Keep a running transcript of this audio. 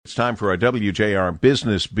It's time for our WJR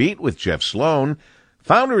Business Beat with Jeff Sloan,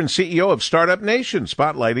 founder and CEO of Startup Nation,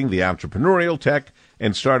 spotlighting the entrepreneurial tech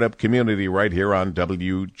and startup community right here on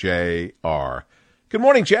WJR. Good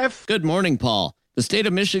morning, Jeff. Good morning, Paul. The state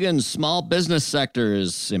of Michigan's small business sector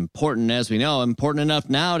is important, as we know, important enough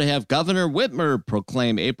now to have Governor Whitmer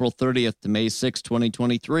proclaim April 30th to May 6,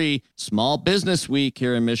 2023, Small Business Week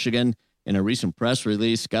here in Michigan. In a recent press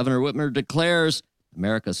release, Governor Whitmer declares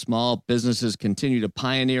America's small businesses continue to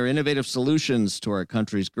pioneer innovative solutions to our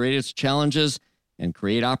country's greatest challenges and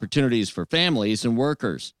create opportunities for families and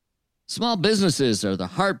workers. Small businesses are the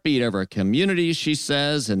heartbeat of our communities, she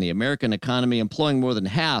says, and the American economy, employing more than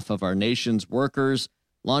half of our nation's workers,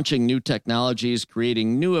 launching new technologies,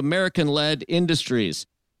 creating new American-led industries,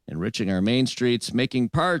 enriching our main streets, making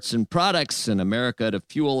parts and products in America to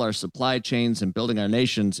fuel our supply chains and building our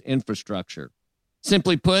nation's infrastructure.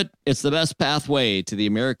 Simply put, it's the best pathway to the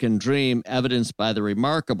American dream, evidenced by the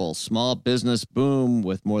remarkable small business boom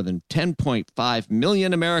with more than 10.5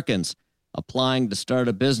 million Americans applying to start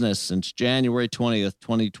a business since January 20th,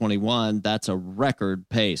 2021. That's a record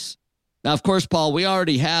pace. Now, of course, Paul, we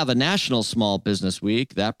already have a National Small Business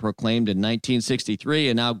Week that proclaimed in 1963,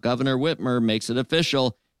 and now Governor Whitmer makes it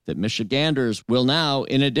official that Michiganders will now,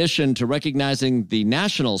 in addition to recognizing the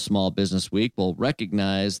National Small Business Week, will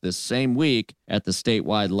recognize this same week at the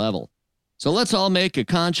statewide level. So let's all make a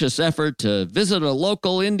conscious effort to visit a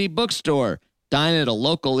local indie bookstore, dine at a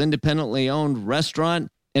local independently owned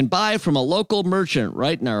restaurant, and buy from a local merchant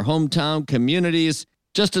right in our hometown communities,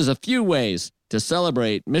 just as a few ways to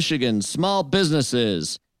celebrate Michigan's small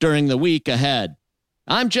businesses during the week ahead.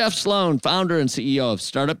 I'm Jeff Sloan, founder and CEO of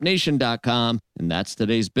StartupNation.com, and that's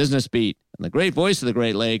today's Business Beat on the great voice of the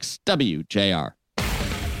Great Lakes, WJR.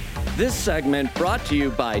 This segment brought to you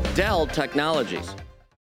by Dell Technologies.